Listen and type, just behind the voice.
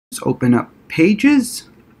Just open up Pages.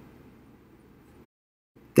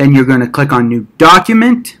 Then you're going to click on New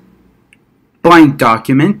Document, Blank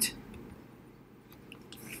Document.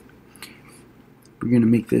 We're going to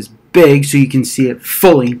make this big so you can see it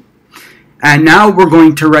fully. And now we're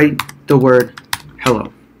going to write the word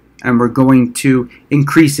hello. And we're going to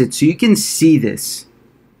increase it so you can see this.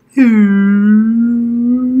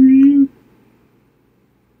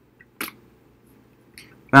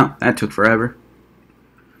 Well, that took forever.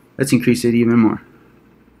 Let's increase it even more.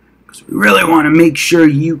 Because we really want to make sure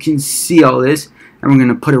you can see all this. And we're going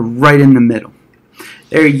to put it right in the middle.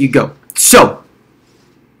 There you go. So,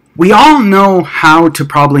 we all know how to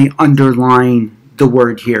probably underline the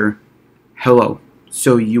word here, hello.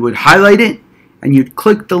 So you would highlight it, and you'd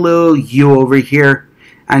click the little U over here,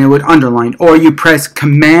 and it would underline. Or you press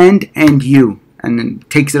Command and U, and then it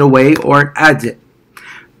takes it away, or it adds it.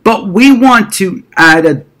 But we want to add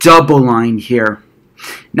a double line here.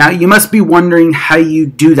 Now, you must be wondering how you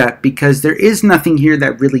do that, because there is nothing here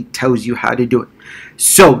that really tells you how to do it.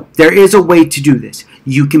 So, there is a way to do this.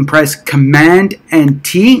 You can press Command and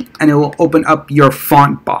T, and it will open up your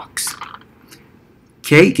font box.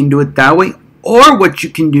 Okay, you can do it that way. Or what you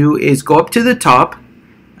can do is go up to the top,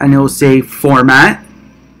 and it will say Format,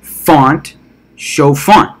 Font, Show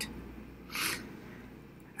Font.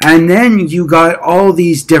 And then you got all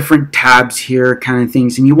these different tabs here, kind of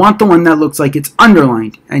things. And you want the one that looks like it's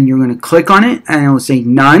underlined. And you're going to click on it, and it will say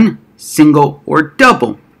None, Single, or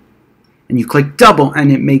Double. And you click Double,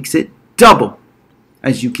 and it makes it double,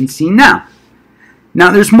 as you can see now. Now,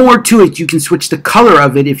 there's more to it. You can switch the color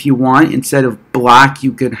of it if you want. Instead of black,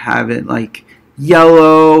 you could have it like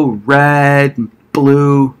yellow, red,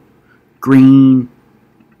 blue, green,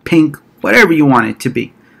 pink, whatever you want it to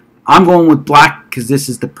be. I'm going with black because this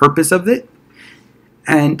is the purpose of it.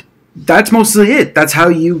 And that's mostly it. That's how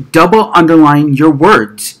you double underline your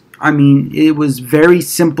words. I mean, it was very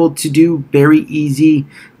simple to do, very easy,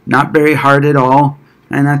 not very hard at all.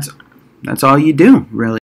 And that's all you do, really.